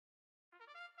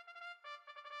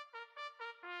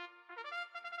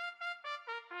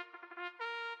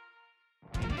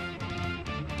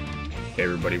Hey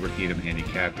everybody, Rick Needham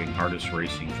handicapping harness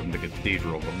racing from the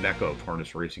Cathedral, the mecca of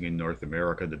harness racing in North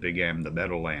America, the Big M, the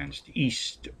Meadowlands,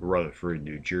 East Rutherford,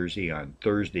 New Jersey on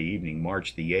Thursday evening,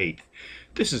 March the 8th.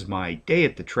 This is my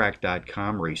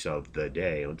dayatthetrack.com race of the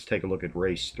day. Let's take a look at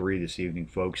race 3 this evening,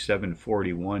 folks,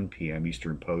 7:41 p.m.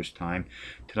 Eastern Post Time.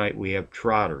 Tonight we have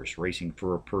trotters racing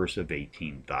for a purse of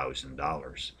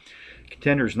 $18,000.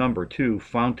 Contenders number 2,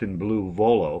 Fountain Blue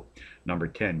Volo. Number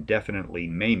 10, Definitely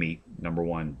Mamie. Number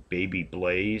 1, Baby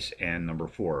Blaze. And number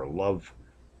 4, Love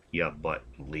Ya But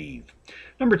Leave.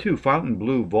 Number 2, Fountain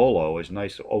Blue Volo is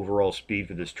nice overall speed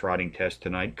for this trotting test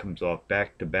tonight. Comes off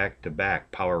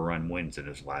back-to-back-to-back power run wins in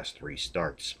his last 3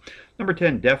 starts. Number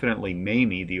 10, Definitely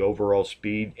Mamie, the overall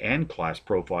speed and class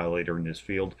profile leader in this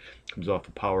field, comes off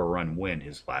a power run win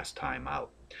his last time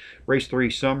out. Race 3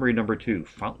 summary, number 2,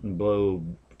 Fountain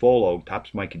Blue Volo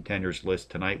tops my contenders list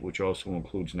tonight, which also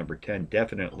includes number 10,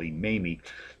 Definitely Mamie,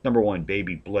 number 1,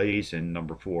 Baby Blaze, and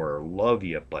number 4, Love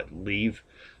Ya But Leave.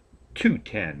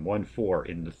 210, 1-4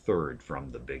 in the third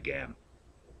from the Big M.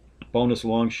 Bonus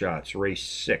long shots, race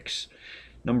 6.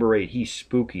 Number 8, He's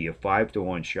Spooky, a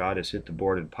 5-to-1 shot, has hit the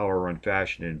board in power run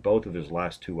fashion in both of his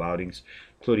last 2 outings,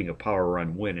 including a power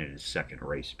run win in his second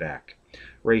race back.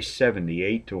 Race 7, the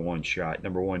 8-to-1 shot.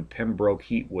 Number 1, Pembroke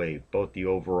Heatwave, both the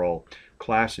overall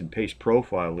class and pace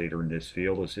profile leader in this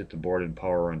field, has hit the board in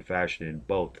power run fashion in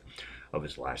both of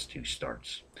his last 2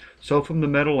 starts. So from the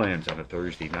Meadowlands on a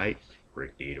Thursday night,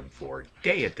 Rick Needham for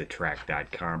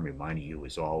dayatthetrack.com, reminding you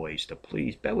as always to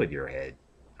please bet with your head,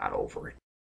 not over it.